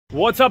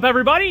What's up,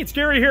 everybody? It's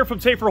Gary here from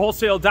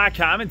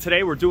saferwholesale.com, and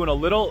today we're doing a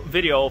little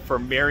video for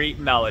Mary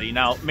Melody.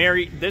 Now,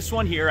 Mary, this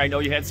one here, I know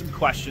you had some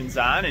questions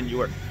on, and you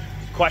were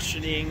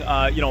questioning,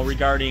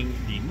 regarding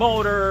the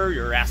motor.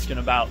 You're asking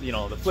about,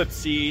 the flip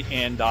seat,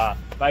 and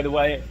by the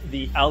way,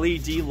 the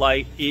LED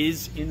light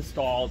is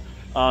installed.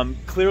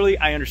 Clearly,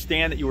 I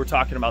understand that you were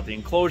talking about the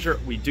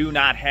enclosure. We do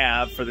not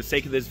have, for the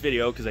sake of this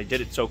video, because I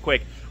did it so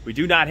quick, we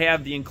do not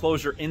have the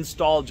enclosure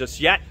installed just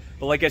yet.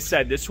 But like I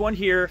said, this one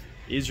here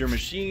is your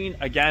machine,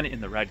 again,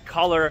 in the red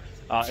color.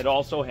 It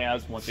also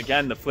has, once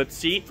again, the flip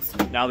seat.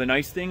 Now, the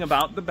nice thing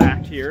about the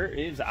back here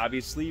is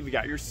obviously you've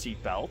got your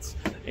seat belts.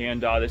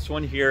 And this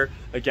one here,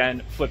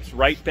 again, flips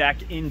right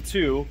back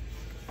into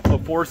a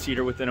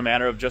four-seater within a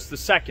matter of just a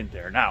second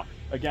there. Now,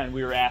 again,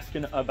 we were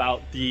asking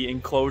about the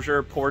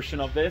enclosure portion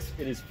of this.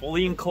 It is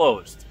fully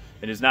enclosed.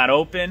 It is not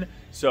open,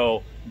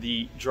 so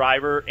the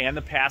driver and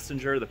the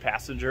passenger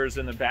is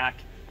in the back.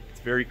 It's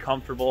very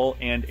comfortable,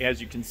 and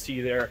as you can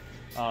see there,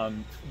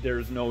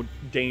 there's no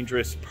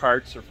dangerous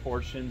parts or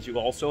portions. You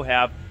also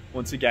have,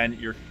 once again,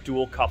 your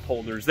dual cup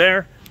holders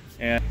there.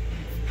 And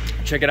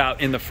check it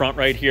out in the front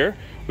right here.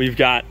 We've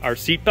got our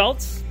seat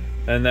belts,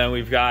 and then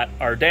we've got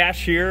our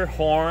dash here,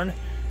 horn,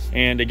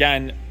 and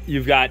again,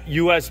 you've got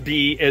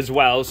USB as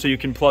well, so you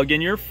can plug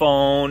in your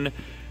phone,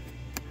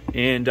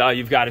 and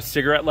you've got a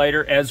cigarette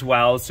lighter as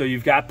well, so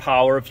you've got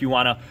power if you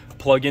want to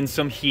plug in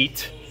some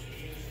heat.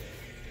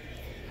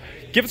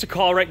 Give us a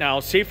call right now,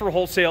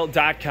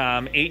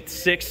 saferwholesale.com,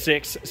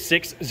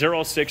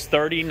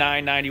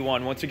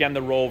 866-606-3991. Once again,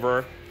 the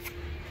Rover,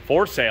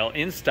 for sale,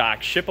 in stock,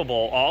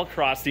 shippable all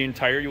across the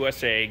entire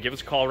USA. Give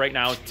us a call right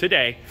now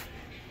today.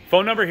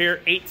 Phone number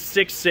here,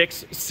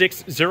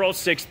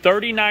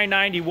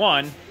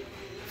 866-606-3991,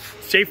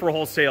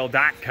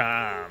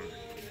 saferwholesale.com.